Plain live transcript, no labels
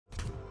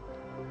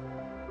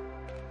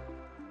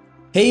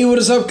Hey, what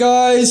is up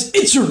guys?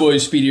 It's your boy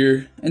Speed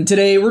here, and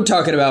today we're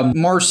talking about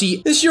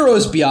MARCI. This hero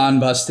is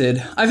beyond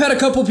busted. I've had a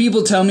couple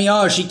people tell me,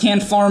 oh, she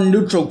can't farm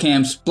neutral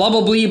camps, blah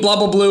blah blah, blah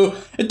blah blah.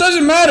 It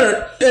doesn't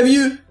matter. Have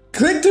you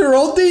clicked her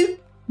ulti?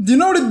 Do you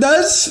know what it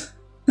does?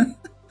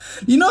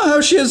 You know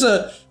how she has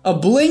a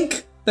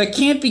blink that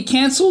can't be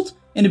cancelled?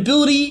 An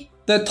ability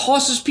that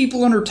tosses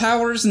people under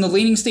towers in the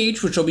laning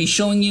stage, which I'll be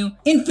showing you.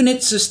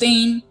 Infinite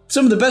sustain,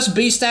 some of the best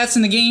base stats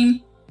in the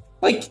game.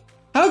 Like,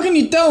 how can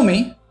you tell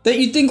me that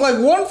you think like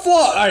one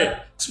flaw? Alright,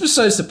 it's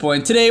besides the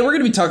point. Today, we're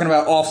going to be talking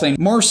about offlane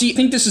MARCI. I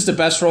think this is the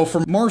best role for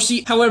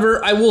MARCI.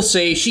 However, I will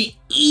say she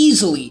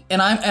easily,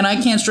 and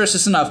I can't stress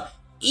this enough,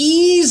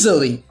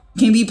 easily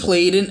can be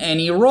played in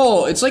any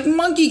role. It's like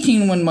Monkey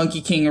King when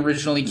Monkey King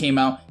originally came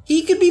out.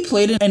 He could be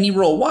played in any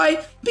role. Why?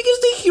 Because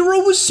the hero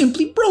was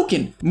simply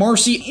broken.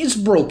 MARCI is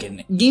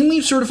broken.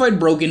 GameLeap certified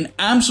broken,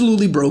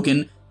 absolutely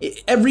broken.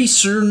 Every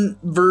certain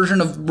version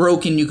of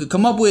broken you could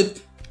come up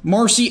with,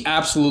 MARCI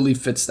absolutely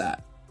fits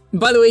that.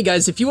 By the way,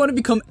 guys, if you want to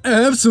become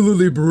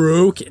absolutely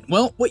broken,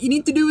 well, what you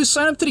need to do is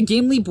sign up to the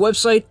GameLeap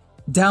website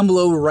down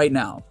below right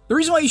now. The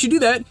reason why you should do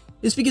that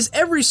is because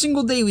every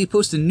single day we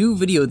post a new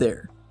video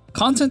there.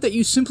 Content that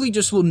you simply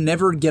just will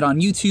never get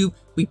on YouTube,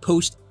 we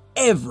post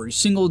every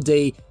single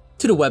day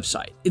to the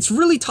website. It's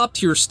really top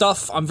tier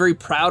stuff. I'm very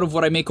proud of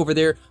what I make over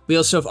there. We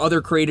also have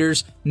other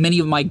creators, many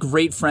of my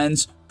great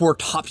friends who are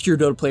top tier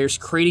Dota players,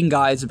 creating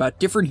guides about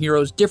different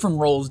heroes, different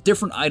roles,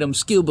 different items,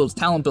 skill builds,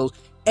 talent builds,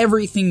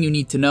 everything you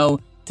need to know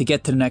to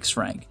get to the next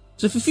rank.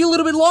 So if you feel a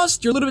little bit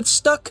lost, you're a little bit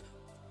stuck,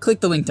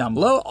 click the link down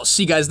below. I'll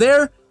see you guys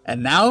there.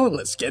 And now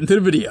let's get into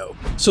the video.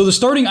 So the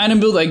starting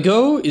item build I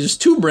go is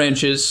 2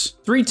 branches,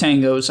 3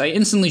 tangos. I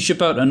instantly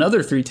ship out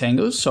another 3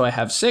 tangos, so I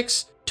have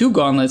 6, 2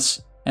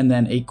 gauntlets, and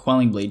then a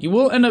quelling blade. You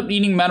will end up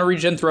needing mana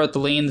regen throughout the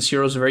lane. This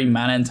hero is a very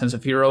mana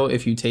intensive hero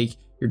if you take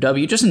your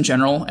W. Just in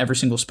general, every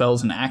single spell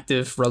is an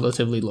active,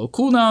 relatively low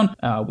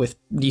cooldown with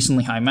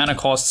decently high mana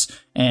costs,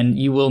 and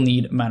you will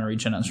need mana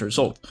regen as a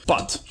result.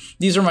 But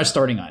these are my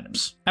starting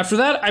items. After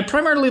that, I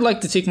primarily like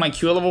to take my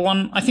Q at level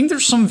 1. I think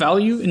there's some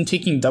value in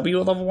taking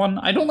W at level 1.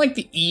 I don't like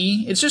the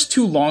E. It's just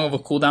too long of a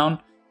cooldown.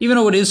 Even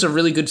though it is a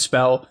really good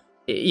spell,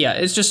 yeah,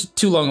 it's just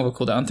too long of a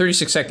cooldown.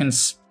 36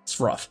 seconds, it's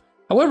rough.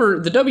 However,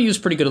 the W is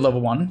pretty good at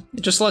level 1.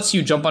 It just lets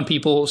you jump on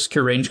people,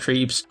 secure range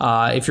creeps.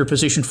 If your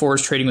position 4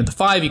 is trading with the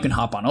 5, you can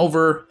hop on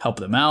over, help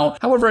them out.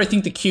 However, I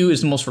think the Q is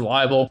the most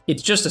reliable.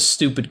 It's just a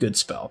stupid good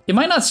spell. It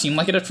might not seem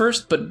like it at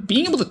first, but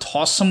being able to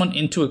toss someone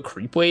into a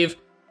creep wave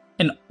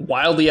and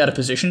wildly out of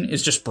position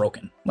is just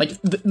broken.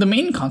 Like, the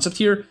main concept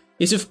here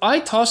is if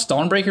I toss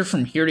Dawnbreaker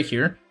from here to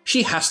here,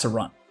 she has to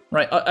run,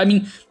 right? I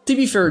mean, to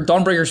be fair,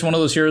 Dawnbreaker is one of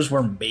those heroes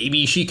where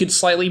maybe she could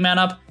slightly man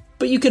up,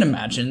 but you can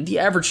imagine the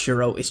average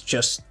hero is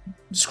just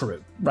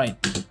screwed,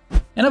 right?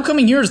 And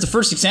upcoming here is the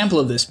first example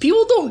of this.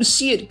 People don't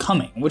see it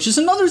coming, which is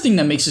another thing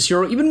that makes this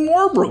hero even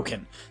more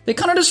broken. They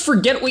kind of just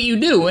forget what you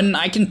do, and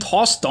I can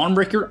toss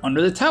Dawnbreaker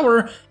under the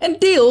tower and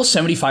deal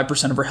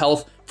 75% of her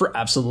health for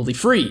absolutely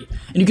free.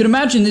 And you can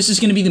imagine this is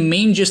going to be the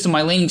main gist of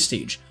my laning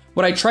stage.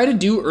 What I try to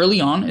do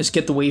early on is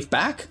get the wave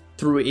back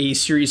through a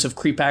series of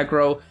creep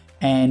aggro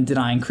and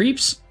denying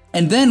creeps.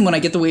 And then when I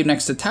get the wave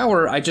next to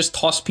tower, I just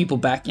toss people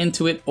back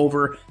into it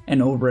over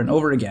and over and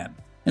over again.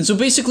 And so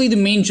basically the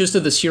main gist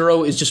of this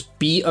hero is just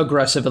be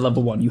aggressive at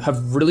level 1. You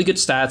have really good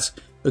stats,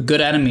 a good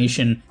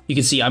animation. You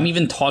can see I'm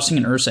even tossing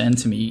an Ursa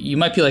into me. You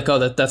might be like, oh,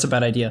 that's a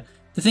bad idea.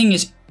 The thing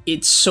is,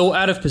 it's so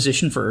out of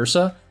position for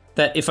Ursa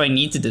that if I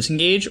need to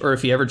disengage or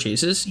if he ever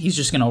chases, he's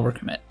just going to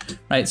overcommit,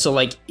 right? So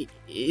like,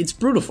 it's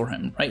brutal for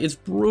him, right? It's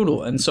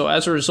brutal. And so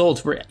as a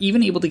result, we're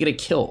even able to get a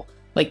kill.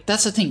 Like,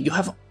 that's the thing. You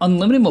have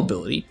unlimited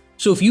mobility.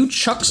 So if you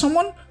chuck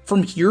someone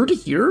from here to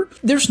here,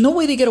 there's no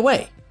way they get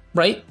away.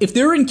 Right? If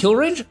they're in kill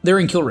range, they're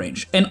in kill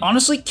range. And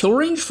honestly, kill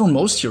range for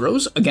most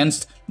heroes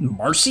against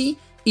MARCI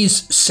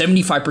is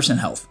 75%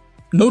 health.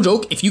 No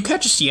joke, if you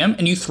catch a CM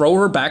and you throw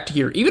her back to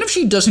here, even if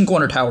she doesn't go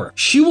under tower,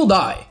 she will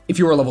die if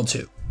you are level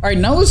 2. Alright,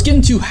 now let's get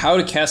into how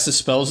to cast the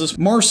spells as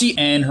MARCI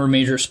and her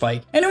major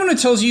spike. Anyone who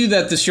tells you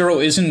that this hero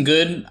isn't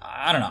good,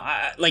 I don't know,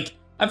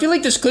 I feel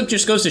like this clip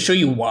just goes to show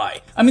you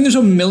why. I mean, there's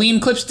a million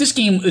clips. This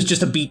game is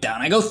just a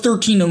beatdown. I go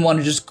 13-1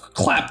 and just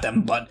clap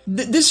them, but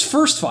this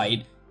first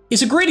fight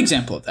is a great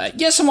example of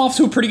that. Yes, I'm off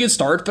to a pretty good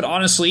start, but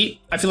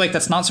honestly, I feel like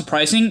that's not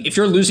surprising. If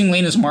you're losing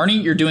lane as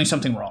Marnie, you're doing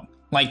something wrong.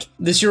 Like,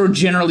 this hero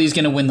generally is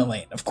going to win the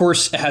lane. Of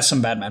course, it has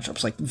some bad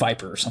matchups like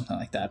Viper or something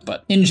like that,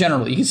 but in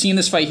general, you can see in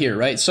this fight here,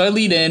 right? So I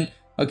lead in.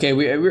 Okay,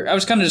 I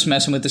was kind of just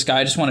messing with this guy.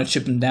 I just want to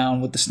chip him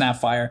down with the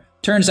Snapfire.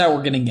 Turns out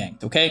we're getting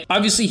ganked, okay?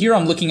 Obviously here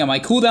I'm looking at my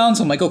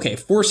cooldowns. I'm like, okay,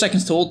 4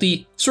 seconds to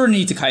ulti, sort of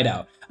need to kite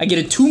out. I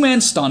get a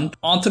 2-man stun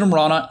onto the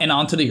Mirana and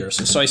onto the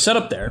Ursa. So I set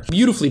up there,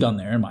 beautifully done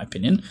there in my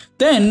opinion.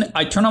 Then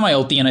I turn on my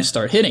ulti and I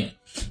start hitting.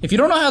 If you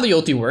don't know how the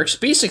ulti works,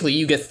 basically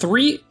you get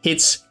 3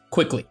 hits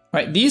quickly,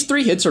 right? These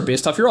 3 hits are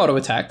based off your auto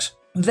attacks.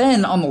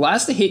 Then on the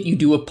last hit, you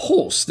do a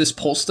pulse. This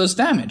pulse does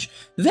damage.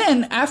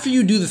 Then after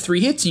you do the 3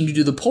 hits and you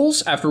do the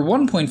pulse, after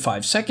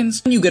 1.5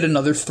 seconds, you get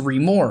another 3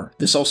 more.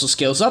 This also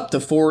scales up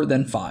to 4,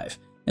 then 5.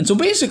 And so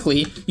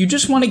basically, you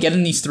just want to get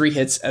in these 3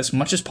 hits as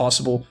much as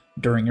possible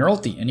during your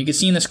ulti. And you can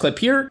see in this clip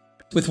here,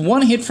 with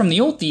 1 hit from the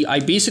ulti, I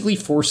basically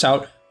force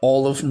out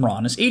all of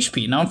Mirana's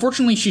HP. Now,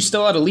 unfortunately, she's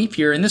still out of leap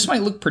here, and this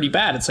might look pretty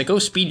bad. It's like, oh,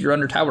 speed, you're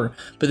under tower.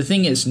 But the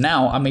thing is,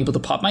 now I'm able to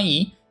pop my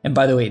E, and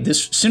by the way,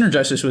 this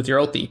synergizes with your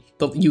ulti.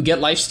 You get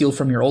lifesteal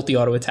from your ulti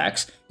auto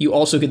attacks. You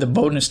also get the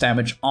bonus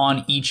damage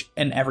on each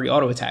and every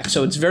auto attack.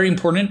 So it's very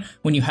important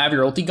when you have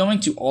your ulti going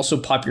to also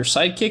pop your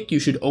sidekick. You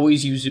should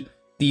always use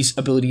these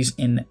abilities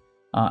in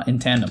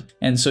tandem.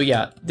 And so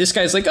yeah, this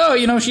guy's like, oh,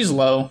 you know, she's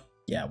low.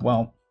 Yeah,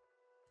 well,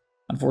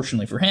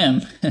 unfortunately for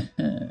him,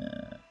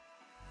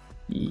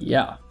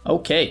 yeah,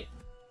 okay.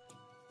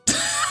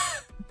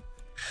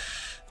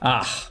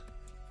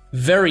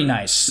 Very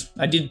nice.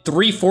 I did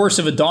 3/4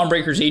 of a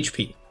Dawnbreaker's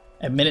HP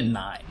at minute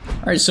 9. All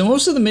right, so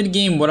most of the mid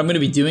game, what I'm going to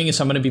be doing is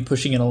I'm going to be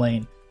pushing in a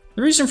lane.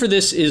 The reason for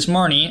this is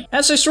Marnie,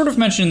 as I sort of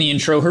mentioned in the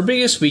intro, her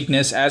biggest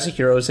weakness as a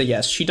hero is that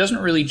yes, she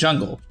doesn't really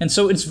jungle. And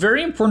so it's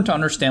very important to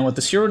understand what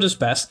this hero does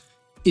best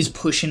is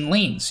push in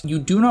lanes. You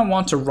do not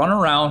want to run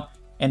around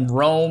and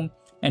roam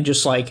and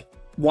just like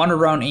wander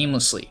around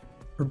aimlessly.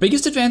 Her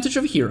biggest advantage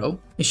of a hero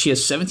is she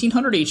has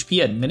 1700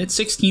 HP at minute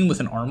 16 with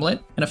an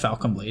armlet and a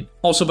Falcon Blade.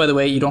 Also, by the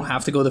way, you don't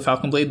have to go the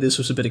Falcon Blade. This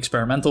was a bit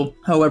experimental.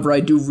 However, I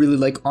do really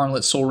like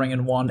armlet, soul ring,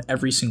 and wand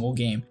every single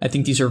game. I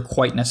think these are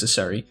quite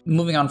necessary.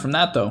 Moving on from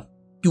that though,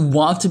 you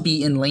want to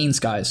be in lanes,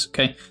 guys,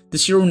 okay?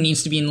 This hero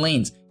needs to be in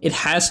lanes. It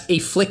has a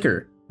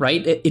flicker,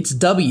 right? Its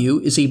W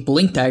is a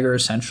blink dagger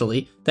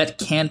essentially that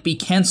can't be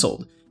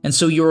cancelled. And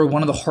so you're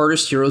one of the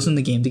hardest heroes in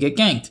the game to get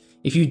ganked.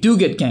 If you do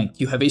get ganked,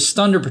 you have a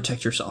stun to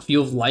protect yourself.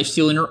 You have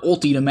lifesteal in your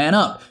ulti to man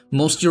up.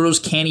 Most heroes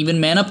can't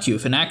even man up to you.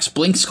 If an Axe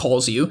Blinks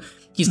calls you,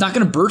 he's not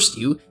going to burst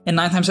you, and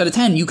 9 times out of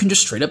 10, you can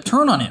just straight up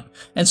turn on him.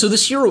 And so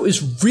this hero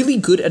is really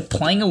good at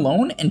playing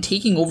alone and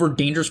taking over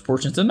dangerous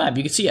portions of the map.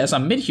 You can see as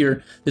I'm mid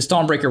here, this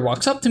Dawnbreaker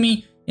walks up to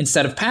me.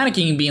 Instead of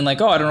panicking and being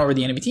like, oh, I don't know where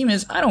the enemy team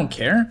is, I don't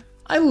care.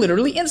 I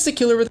literally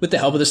insta-kill her with the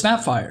help of the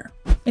Snapfire.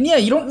 And yeah,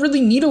 you don't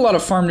really need a lot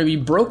of farm to be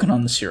broken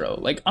on this hero.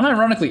 Like,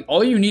 unironically,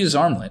 all you need is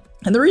Armlet.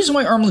 And the reason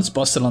why Armlet's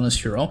busted on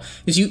this hero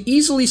is you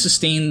easily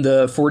sustain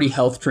the 40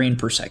 health drain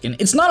per second.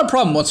 It's not a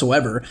problem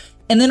whatsoever.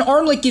 And then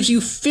Armlet gives you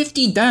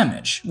 50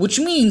 damage, which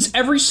means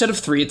every set of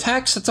 3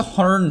 attacks, that's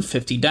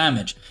 150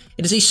 damage.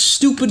 It is a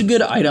stupid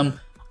good item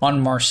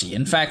on MARCI.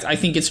 In fact, I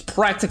think it's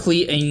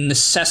practically a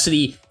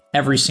necessity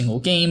every single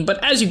game,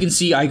 but as you can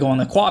see, I go on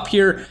the Quap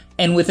here,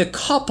 and with a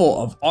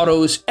couple of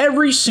autos,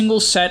 every single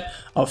set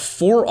of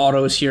 4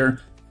 autos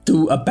here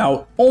do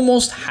about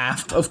almost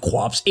half of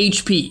Quap's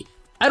HP.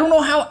 I don't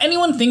know how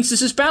anyone thinks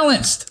this is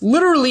balanced.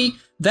 Literally,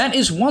 that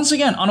is once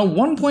again on a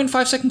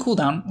 1.5 second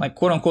cooldown, like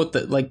quote unquote,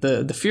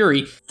 the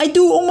Fury. I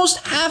do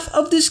almost half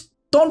of this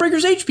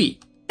Dawnbreaker's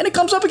HP, and it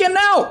comes up again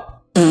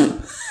now.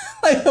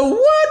 Like,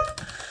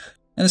 what?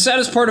 And the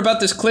saddest part about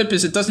this clip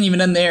is it doesn't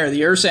even end there.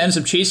 The Ursa ends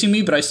up chasing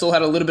me, but I still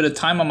had a little bit of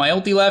time on my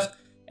ulti left,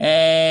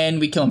 and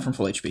we kill him from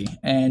full HP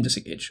and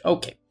disengage.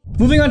 Okay.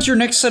 Moving on to your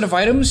next set of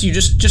items, you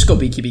just go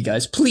BKB,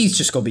 guys. Please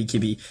just go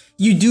BKB.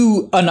 You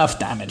do enough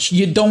damage.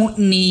 You don't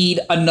need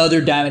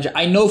another damage.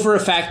 I know for a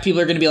fact people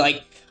are going to be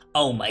like,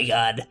 oh my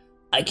god,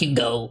 I can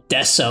go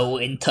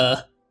Deso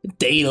into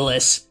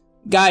Daedalus.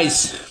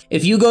 Guys,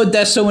 if you go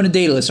Deso into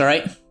Daedalus,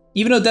 alright?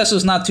 Even though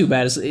Deso's not too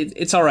bad,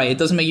 it's alright. It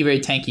doesn't make you very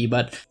tanky,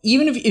 but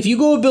even if you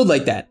go a build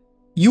like that,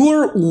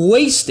 you're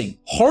wasting,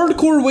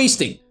 hardcore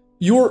wasting,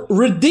 your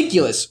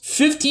ridiculous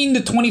 15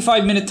 to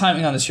 25 minute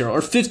timing on this hero,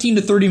 or 15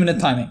 to 30 minute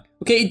timing.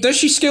 Okay, does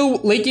she scale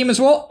late game as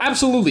well?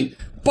 Absolutely.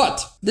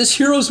 But this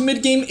hero's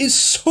mid game is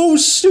so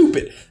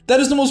stupid.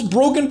 That is the most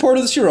broken part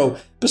of this hero.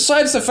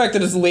 Besides the fact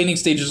that its laning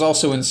stage is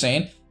also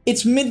insane,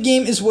 its mid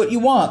game is what you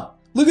want.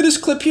 Look at this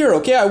clip here,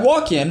 okay? I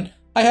walk in,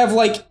 I have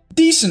like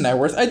decent net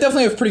worth. I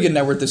definitely have pretty good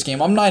net worth this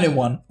game. I'm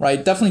 9-1,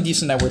 right? Definitely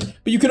decent net worth.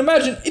 But you can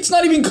imagine, it's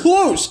not even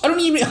close. I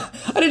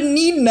didn't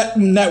need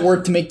net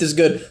worth to make this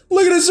good.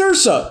 Look at this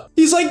Ursa.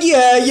 He's like,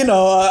 yeah, you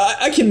know,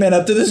 I can man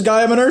up to this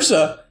guy. I'm an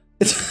Ursa.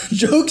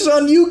 Joke's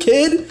on you,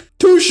 kid.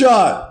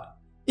 2-shot.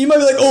 You might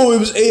be like, oh, it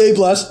was AA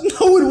Blast.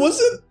 No, it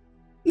wasn't.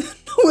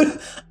 No,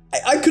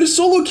 I could have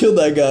solo killed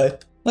that guy.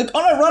 Like,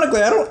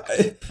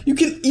 unironically, you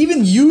can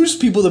even use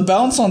people to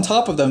bounce on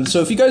top of them.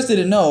 So if you guys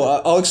didn't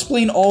know, I'll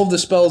explain all of the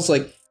spells,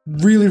 like,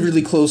 really,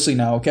 really closely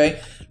now,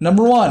 okay?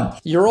 Number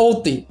 1, your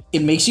ulti.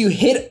 It makes you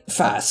hit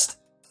fast,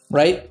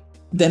 right?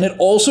 Then it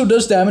also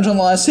does damage on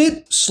the last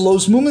hit,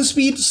 slows movement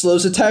speed,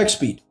 slows attack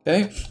speed,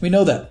 okay? We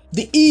know that.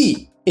 The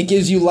E, it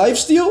gives you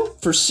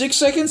lifesteal for 6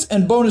 seconds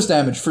and bonus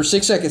damage for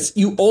 6 seconds.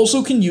 You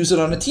also can use it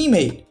on a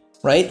teammate,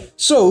 right?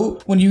 So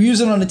when you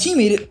use it on a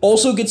teammate, it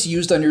also gets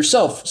used on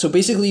yourself. So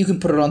basically you can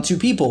put it on 2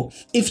 people.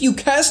 If you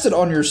cast it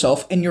on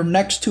yourself and you're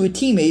next to a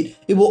teammate,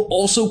 it will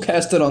also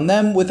cast it on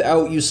them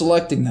without you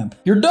selecting them.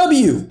 Your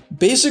W,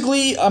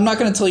 basically, I'm not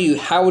going to tell you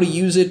how to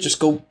use it. Just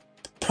go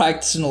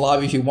practice in the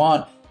lobby if you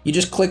want. You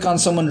just click on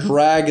someone,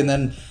 drag, and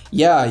then,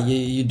 yeah,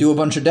 you do a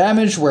bunch of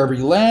damage wherever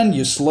you land.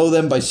 You slow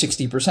them by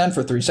 60%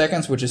 for 3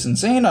 seconds, which is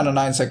insane, on a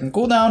 9-second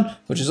cooldown,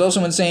 which is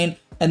also insane.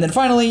 And then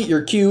finally,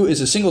 your Q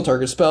is a single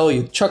target spell.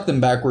 You chuck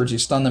them backwards, you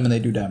stun them, and they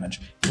do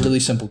damage. Really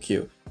simple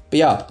Q. But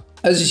yeah,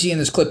 as you see in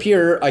this clip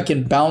here, I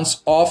can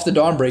bounce off the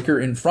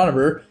Dawnbreaker in front of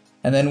her,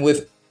 and then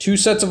with 2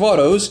 sets of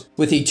autos,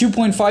 with a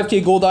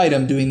 2.5k gold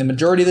item doing the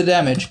majority of the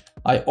damage,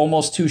 I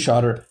almost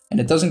 2-shot her, and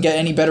it doesn't get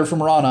any better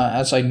from Rana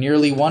as I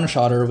nearly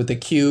 1-shot her with a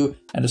Q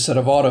and a set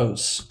of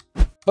autos.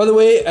 By the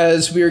way,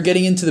 as we are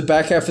getting into the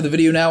back half of the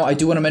video now, I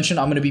do want to mention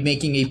I'm going to be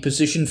making a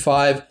position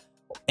 5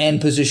 and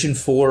position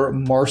 4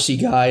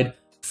 MARCI guide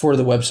for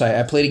the website.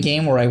 I played a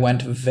game where I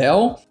went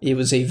Veil. It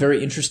was a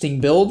very interesting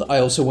build. I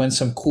also went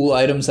some cool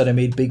items that I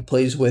made big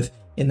plays with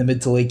in the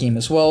mid to late game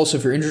as well. So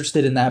if you're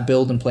interested in that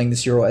build and playing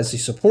this hero as a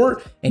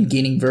support and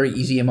gaining very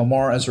easy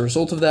MMR as a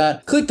result of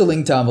that, click the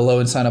link down below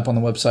and sign up on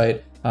the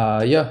website.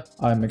 Yeah,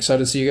 I'm excited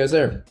to see you guys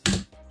there.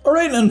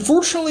 Alright,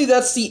 unfortunately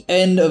that's the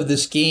end of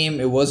this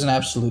game. It was an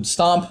absolute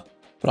stomp,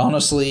 but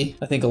honestly,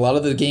 I think a lot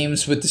of the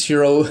games with this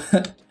hero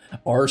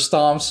are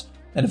stomps.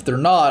 And if they're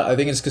not, I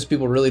think it's because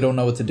people really don't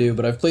know what to do.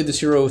 But I've played this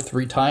hero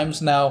 3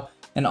 times now,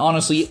 and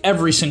honestly,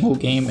 every single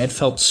game, it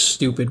felt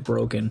stupid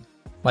broken.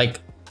 Like,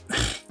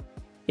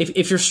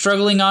 if you're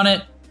struggling on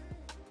it,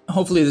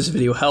 hopefully this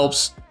video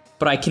helps.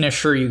 But I can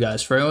assure you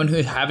guys, for anyone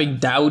who's having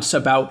doubts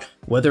about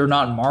whether or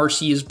not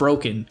MARCI is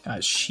broken,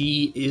 guys,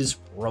 she is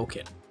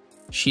broken.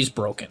 She's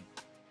broken.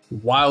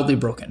 Wildly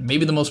broken.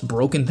 Maybe the most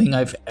broken thing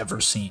I've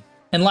ever seen.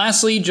 And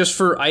lastly, just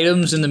for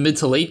items in the mid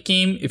to late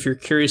game, if you're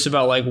curious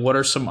about like what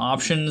are some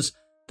options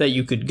that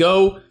you could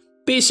go,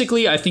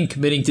 basically I think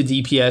committing to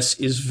DPS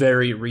is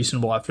very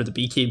reasonable after the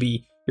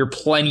BKB. You're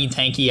plenty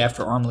tanky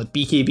after Armlet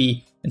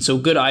BKB, and so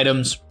good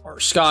items are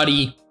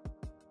Scotty,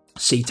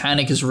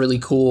 Satanic is really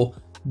cool,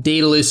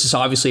 Daedalus is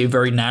obviously a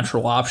very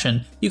natural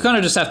option. You kind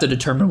of just have to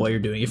determine what you're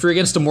doing. If you're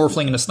against a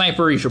Morphling and a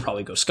Sniper, you should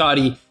probably go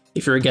Scotty.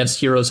 If you're against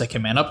heroes that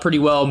can man up pretty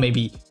well,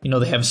 maybe, you know,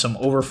 they have some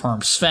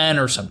overfarmed Sven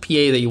or some PA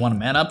that you want to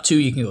man up to,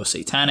 you can go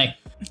Satanic.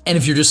 And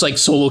if you're just like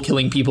solo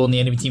killing people and the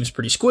enemy team's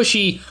pretty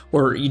squishy,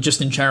 or you just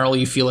in general,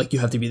 you feel like you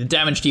have to be the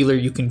damage dealer,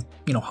 you can,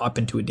 you know, hop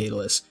into a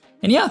Daedalus.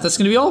 And yeah, that's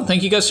going to be all.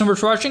 Thank you guys so much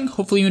for watching.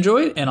 Hopefully you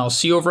enjoyed, and I'll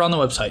see you over on the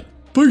website.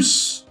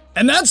 Peace!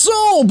 And that's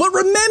all, but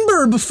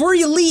remember, before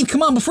you leave,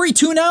 come on, before you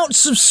tune out,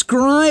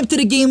 subscribe to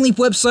the GameLeap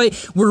website,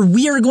 where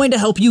we are going to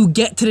help you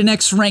get to the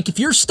next rank. If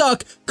you're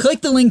stuck,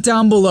 click the link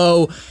down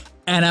below,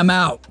 and I'm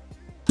out.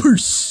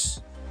 Peace!